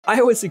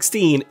iOS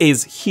 16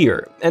 is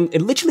here, and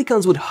it literally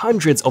comes with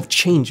hundreds of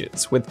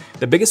changes, with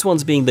the biggest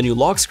ones being the new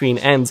lock screen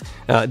and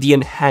the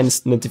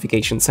enhanced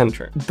notification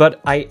center.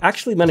 But I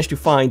actually managed to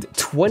find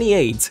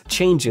 28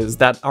 changes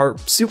that are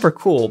super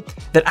cool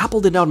that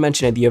Apple did not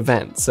mention at the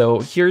event, so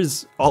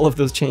here's all of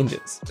those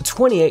changes.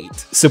 28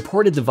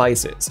 supported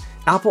devices.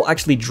 Apple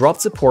actually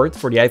dropped support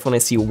for the iPhone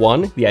SE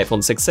 1, the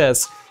iPhone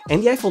 6s,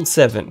 and the iPhone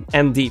 7,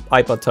 and the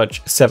iPod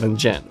Touch 7th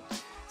Gen.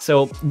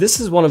 So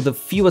this is one of the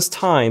fewest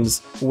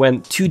times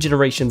when 2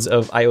 generations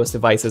of iOS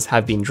devices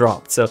have been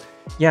dropped. So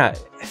yeah,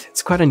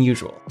 it's quite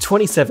unusual.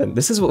 27,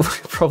 this is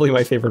probably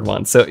my favorite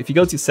one. So if you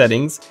go to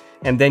settings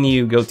and then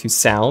you go to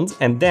sound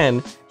and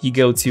then you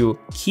go to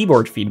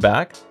keyboard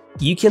feedback,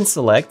 you can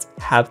select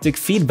haptic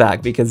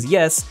feedback because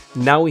yes,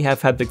 now we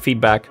have haptic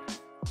feedback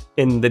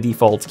in the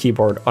default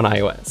keyboard on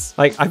iOS.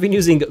 Like, I've been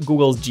using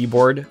Google's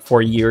Gboard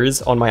for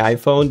years on my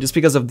iPhone just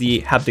because of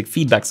the haptic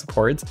feedback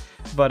support,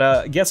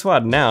 but guess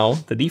what? Now,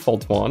 the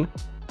default one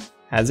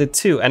has it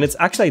too, and it's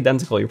actually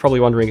identical. You're probably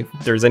wondering if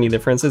there's any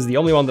differences. The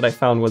only one that I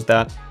found was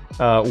that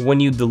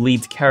when you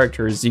delete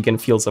characters, you can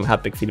feel some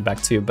haptic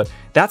feedback too, but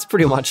that's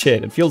pretty much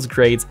it. It feels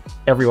great.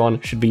 Everyone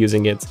should be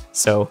using it,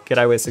 so get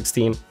iOS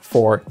 16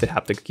 for the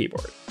haptic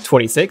keyboard.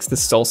 26,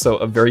 this is also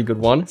a very good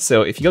one.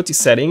 So if you go to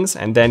settings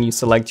and then you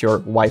select your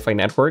Wi-Fi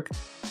network,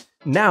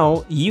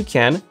 now you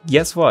can,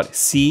 guess what,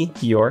 see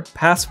your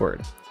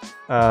password.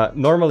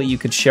 Normally you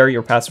could share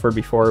your password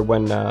before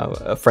when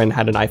a friend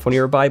had an iPhone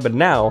nearby, but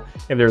now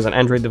if there's an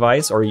Android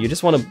device or you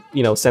just want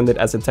to, send it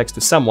as a text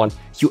to someone,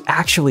 you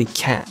actually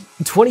can.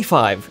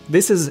 25,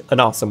 this is an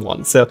awesome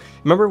one. So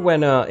remember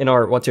when in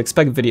our What to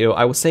Expect video,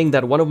 I was saying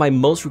that one of my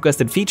most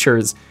requested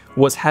features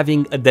was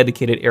having a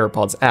dedicated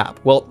AirPods app.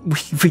 Well,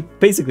 we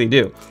basically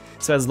do.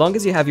 So as long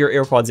as you have your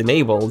AirPods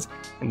enabled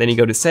and then you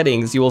go to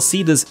settings, you will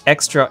see this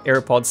extra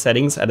AirPods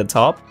settings at the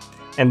top.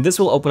 And this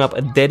will open up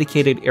a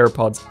dedicated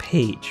AirPods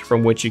page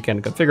from which you can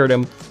configure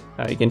them.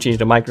 You can change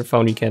the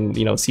microphone, you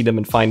can see them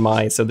in Find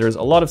My. So there's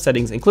a lot of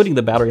settings, including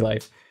the battery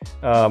life.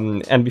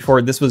 And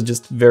before, this was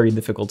just very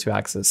difficult to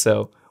access.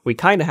 So we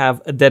kind of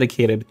have a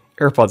dedicated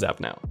AirPods app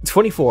now.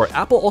 24,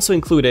 Apple also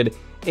included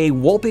a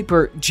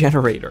wallpaper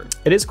generator.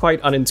 It is quite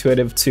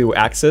unintuitive to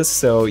access,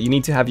 so you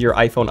need to have your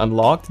iPhone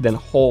unlocked, then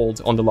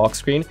hold on the lock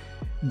screen,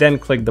 then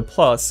click the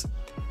plus,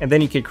 and then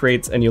you can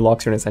create a new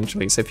lock screen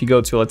essentially. So if you go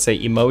to, let's say,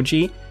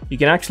 emoji, you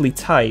can actually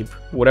type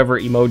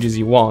whatever emojis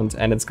you want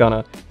and it's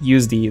gonna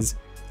use these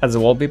as a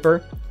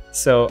wallpaper.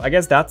 So I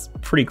guess that's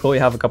pretty cool.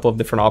 You have a couple of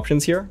different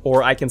options here.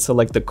 Or I can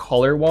select the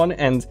color one,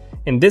 and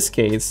in this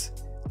case,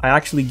 I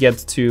actually get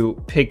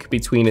to pick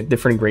between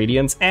different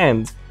gradients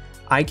and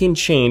I can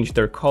change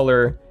their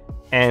color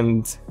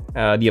and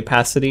the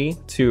opacity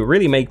to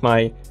really make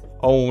my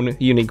own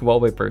unique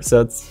wallpaper,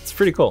 so it's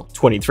pretty cool.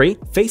 23,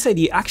 Face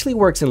ID actually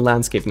works in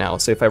landscape now,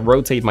 so if I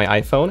rotate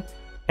my iPhone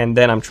and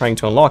then I'm trying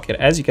to unlock it,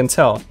 as you can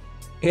tell,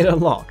 it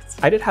unlocked.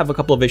 I did have a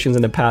couple of issues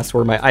in the past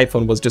where my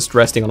iPhone was just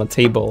resting on a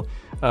table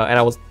and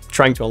I was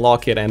trying to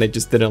unlock it and it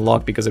just didn't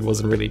unlock because it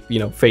wasn't really,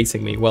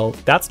 facing me. Well,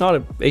 that's not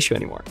an issue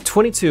anymore.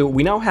 22,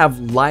 we now have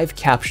live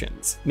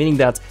captions, meaning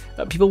that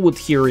people with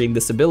hearing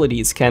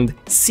disabilities can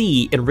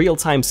see in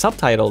real-time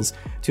subtitles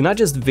to not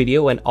just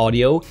video and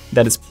audio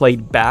that is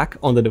played back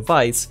on the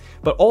device,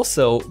 but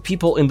also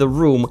people in the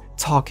room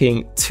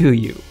talking to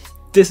you.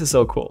 This is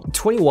so cool.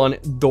 21,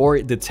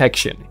 door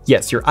detection.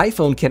 Yes, your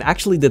iPhone can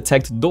actually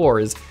detect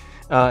doors,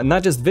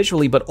 not just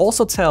visually, but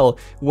also tell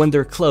when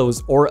they're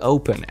closed or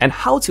open and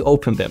how to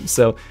open them.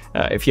 So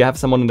if you have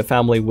someone in the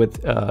family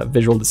with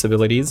visual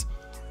disabilities,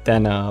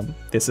 then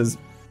this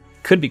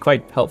could be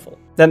quite helpful.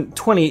 Then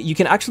 20, you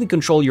can actually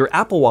control your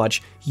Apple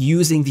Watch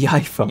using the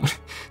iPhone.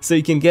 So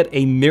you can get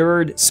a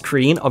mirrored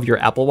screen of your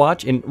Apple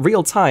Watch in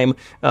real time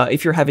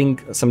if you're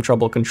having some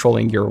trouble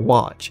controlling your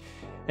watch.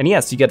 And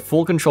yes, you get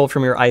full control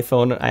from your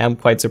iPhone. I am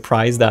quite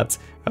surprised that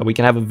we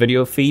can have a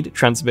video feed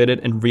transmitted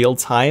in real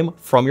time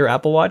from your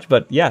Apple Watch,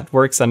 but yeah, it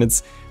works and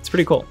it's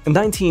pretty cool. And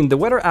 19, the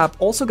weather app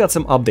also got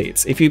some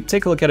updates. If you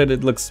take a look at it,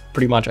 it looks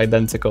pretty much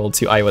identical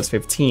to iOS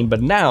 15,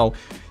 but now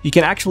you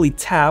can actually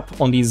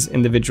tap on these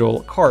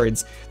individual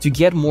cards to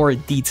get more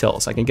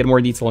details. I can get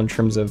more detail in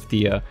terms of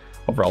the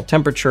overall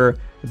temperature,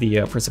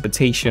 the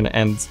precipitation,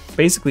 and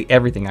basically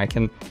everything. I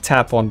can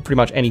tap on pretty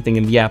much anything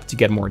in the app to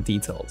get more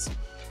details.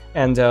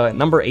 And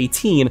number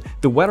 18,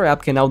 the weather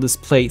app can now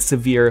display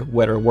severe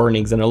weather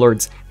warnings and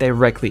alerts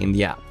directly in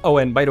the app. Oh,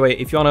 and by the way,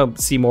 if you want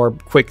to see more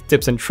quick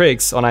tips and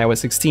tricks on iOS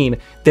 16,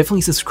 definitely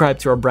subscribe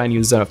to our brand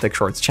new Zone of Tech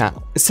Shorts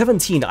channel.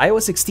 17,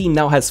 iOS 16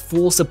 now has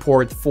full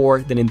support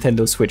for the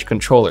Nintendo Switch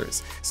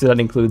controllers. So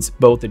that includes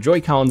both the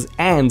Joy-Cons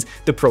and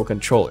the Pro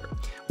controller.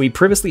 We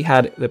previously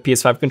had the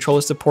PS5 controller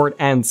support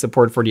and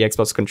support for the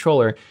Xbox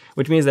controller,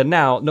 which means that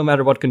now, no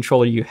matter what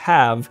controller you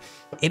have,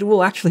 it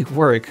will actually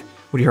work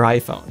with your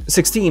iPhone.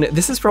 16,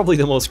 this is probably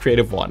the most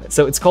creative one.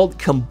 So it's called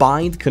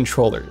combined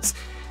controllers.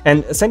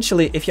 And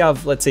essentially, if you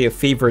have, let's say, a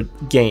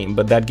favorite game,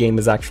 but that game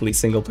is actually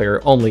single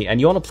player only,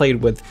 and you want to play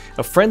it with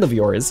a friend of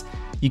yours,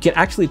 you can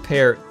actually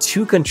pair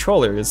 2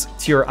 controllers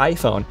to your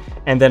iPhone,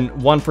 and then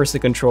one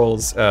person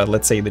controls,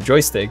 let's say, the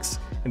joysticks,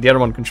 and the other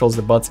one controls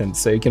the button.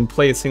 So you can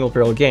play a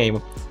single-player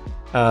game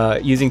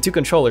using 2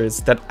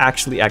 controllers that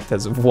actually act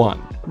as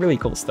one. Really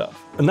cool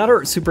stuff.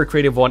 Another super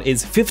creative one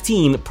is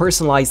 15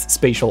 personalized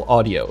spatial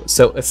audio.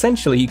 So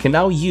essentially, you can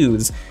now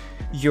use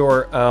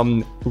your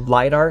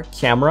LiDAR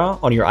camera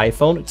on your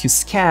iPhone to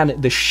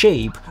scan the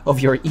shape of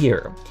your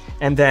ear,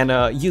 and then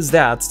use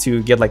that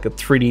to get like a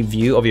 3D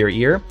view of your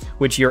ear,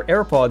 which your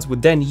AirPods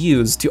would then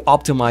use to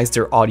optimize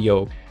their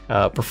audio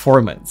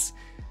performance.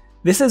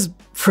 This is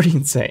pretty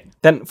insane.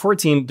 Then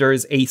 14,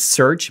 there's a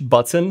search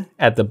button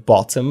at the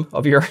bottom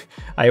of your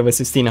iOS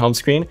 16 home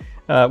screen,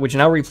 which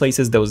now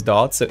replaces those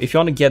dots. So if you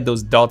want to get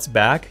those dots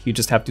back, you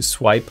just have to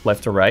swipe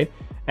left or right,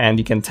 and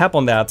you can tap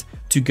on that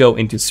to go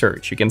into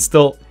search. You can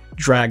still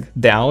drag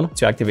down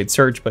to activate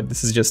search, but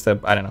this is just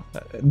a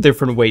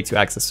different way to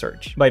access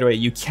search. By the way,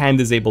 you can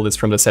disable this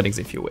from the settings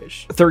if you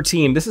wish.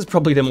 13, this is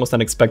probably the most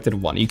unexpected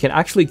one. You can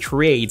actually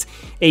create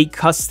a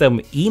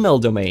custom email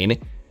domain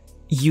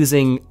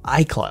using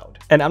iCloud.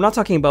 And I'm not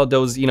talking about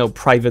those,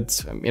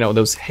 private,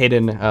 those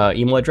hidden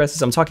email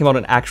addresses. I'm talking about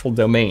an actual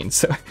domain.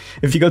 So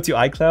if you go to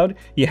iCloud,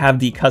 you have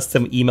the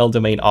custom email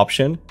domain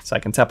option. So I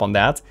can tap on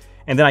that,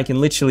 and then I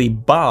can literally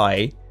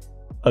buy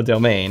a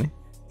domain.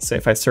 So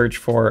if I search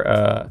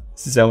for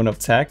Zone of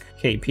Tech,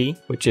 KP,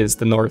 which is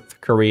the North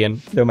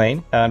Korean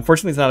domain,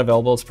 unfortunately it's not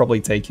available, it's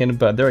probably taken,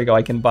 but there you go,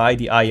 I can buy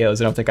the IO,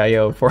 Zone of Tech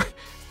IO, for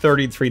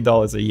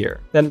 $33 a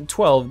year. Then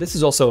 12, this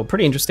is also a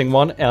pretty interesting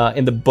one.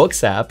 In the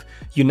Books app,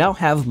 you now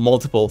have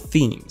multiple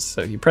themes.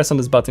 So if you press on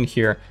this button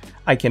here,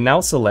 I can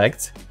now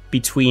select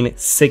between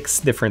 6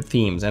 different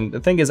themes. And the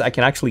thing is, I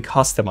can actually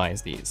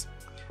customize these.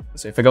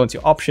 So if I go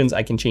into options,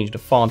 I can change the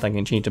font, I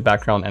can change the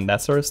background and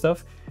that sort of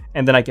stuff.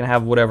 And then I can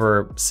have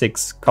whatever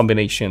 6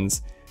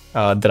 combinations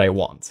that I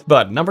want.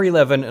 But number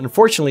 11,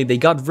 unfortunately, they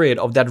got rid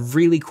of that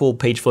really cool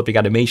page flipping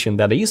animation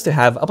that I used to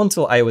have up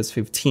until iOS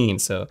 15.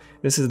 So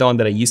this is the one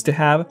that I used to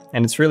have,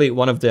 and it's really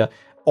one of the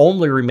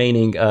only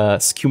remaining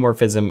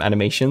skeuomorphism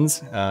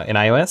animations in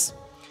iOS.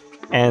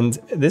 And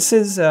this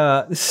is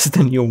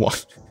the new one.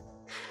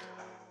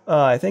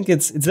 I think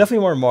it's definitely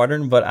more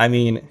modern, but I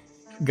mean,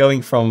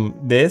 going from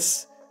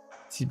this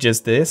to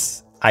just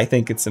this, I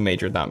think it's a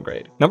major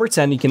downgrade. Number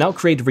 10, you can now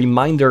create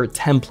reminder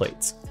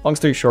templates. Long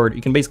story short,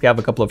 you can basically have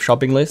a couple of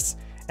shopping lists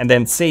and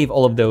then save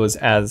all of those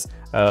as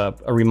a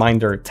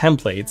reminder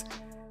template.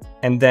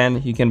 And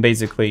then you can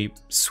basically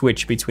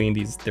switch between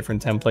these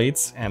different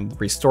templates and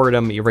restore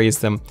them, erase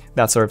them,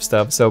 that sort of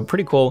stuff. So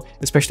pretty cool,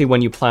 especially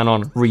when you plan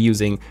on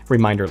reusing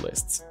reminder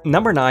lists.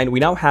 Number 9, we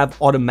now have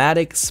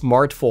automatic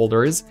smart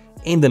folders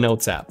in the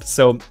Notes app.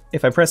 So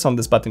if I press on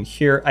this button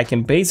here, I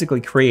can basically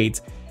create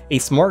a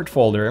smart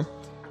folder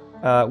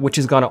which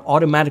is going to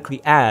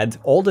automatically add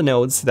all the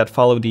notes that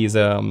follow these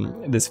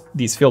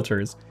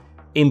filters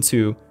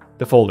into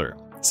the folder.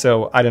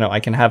 So I don't know, I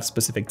can have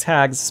specific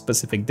tags,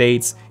 specific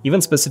dates, even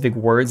specific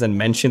words and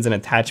mentions and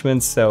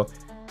attachments. So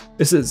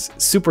this is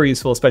super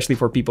useful, especially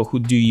for people who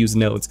do use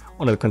notes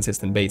on a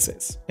consistent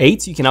basis.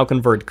 8, you can now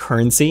convert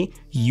currency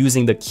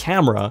using the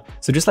camera.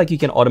 So just like you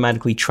can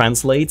automatically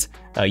translate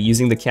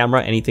using the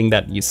camera, anything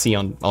that you see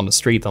on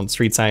street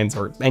signs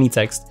or any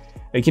text,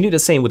 you can do the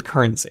same with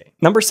currency.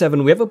 Number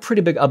 7, we have a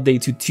pretty big update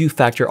to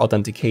 2-factor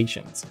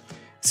authentications.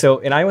 So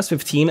in iOS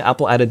 15,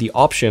 Apple added the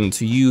option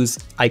to use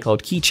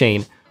iCloud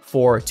Keychain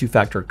for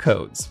 2-factor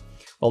codes.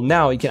 Well,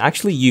 now you can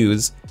actually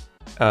use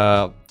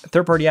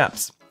third-party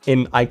apps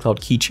in iCloud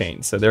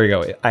Keychain. So there you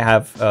go. I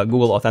have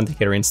Google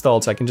Authenticator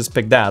installed, so I can just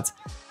pick that.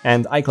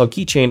 And iCloud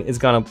Keychain is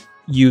gonna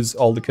use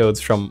all the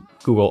codes from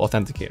Google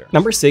Authenticator.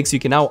 Number 6, you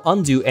can now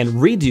undo and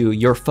redo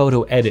your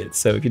photo edits.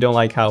 So if you don't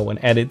like how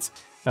an edit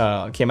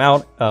came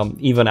out,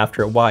 even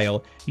after a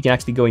while, you can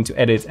actually go into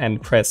edit and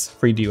press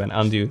redo and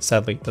undo.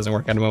 Sadly, it doesn't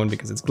work at the moment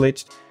because it's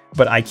glitched,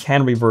 but I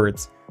can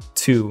revert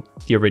to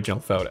the original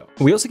photo.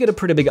 We also get a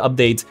pretty big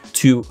update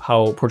to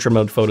how portrait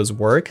mode photos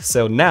work.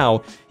 So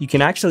now you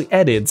can actually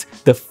edit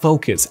the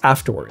focus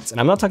afterwards. And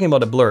I'm not talking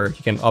about a blur,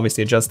 you can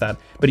obviously adjust that,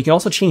 but you can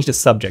also change the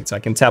subject. So I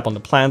can tap on the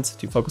plant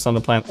to focus on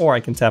the plant, or I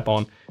can tap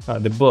on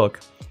the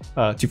book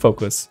to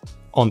focus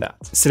on that.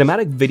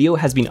 Cinematic video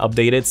has been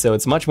updated, so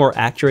it's much more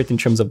accurate in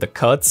terms of the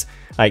cuts.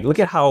 Like, look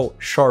at how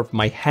sharp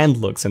my hand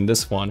looks in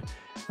this one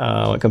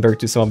compared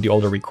to some of the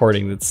older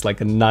recordings. It's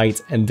like a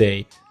night and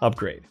day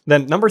upgrade.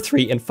 Then number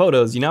 3, in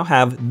photos, you now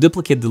have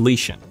duplicate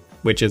deletion,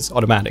 which is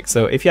automatic.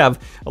 So if you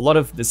have a lot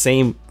of the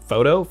same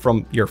photo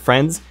from your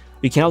friends,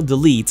 you can now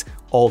delete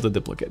all the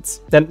duplicates.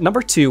 Then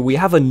number 2, we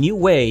have a new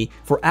way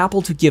for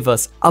Apple to give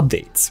us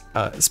updates,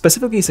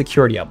 specifically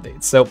security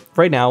updates. So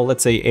right now,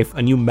 let's say if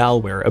a new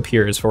malware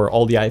appears for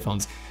all the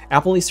iPhones,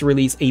 Apple needs to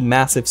release a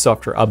massive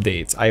software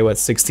update, iOS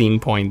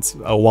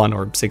 16.01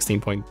 or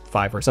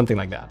 16.5 or something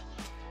like that.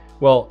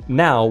 Well,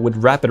 now with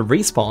rapid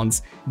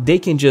response, they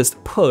can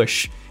just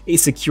push a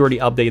security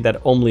update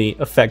that only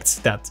affects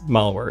that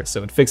malware.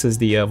 So it fixes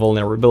the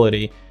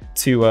vulnerability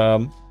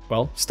to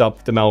well,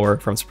 stop the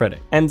malware from spreading.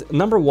 And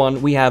number 1,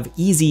 we have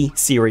easy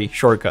Siri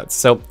shortcuts.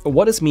 So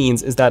what this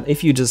means is that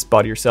if you just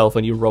bought yourself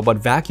a new robot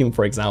vacuum,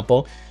 for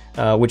example,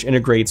 which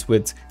integrates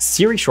with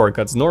Siri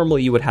shortcuts,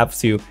 normally you would have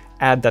to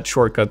add that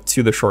shortcut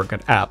to the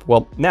shortcut app?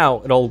 Well,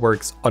 now it all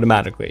works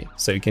automatically.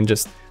 So you can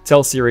just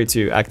tell Siri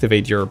to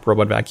activate your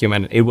robot vacuum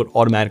and it would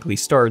automatically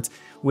start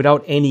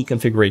without any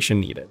configuration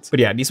needed. But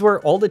yeah, these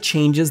were all the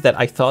changes that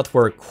I thought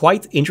were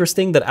quite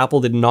interesting that Apple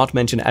did not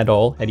mention at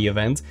all at the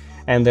event.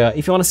 And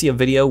if you want to see a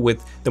video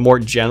with the more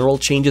general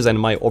changes and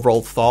my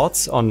overall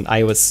thoughts on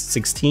iOS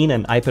 16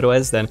 and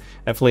iPadOS, then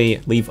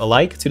definitely leave a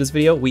like to this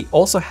video. We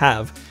also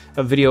have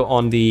a video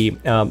on the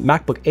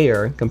MacBook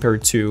Air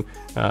compared to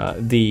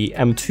the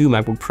M2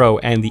 MacBook Pro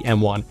and the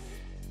M1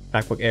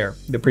 MacBook Air,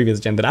 the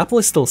previous gen that Apple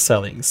is still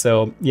selling.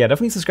 So yeah,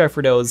 definitely subscribe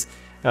for those.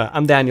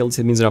 I'm Daniel, this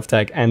is Means Enough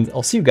Tech, and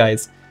I'll see you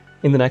guys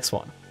in the next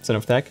one.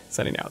 Enough Tech,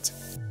 signing out.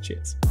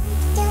 Cheers.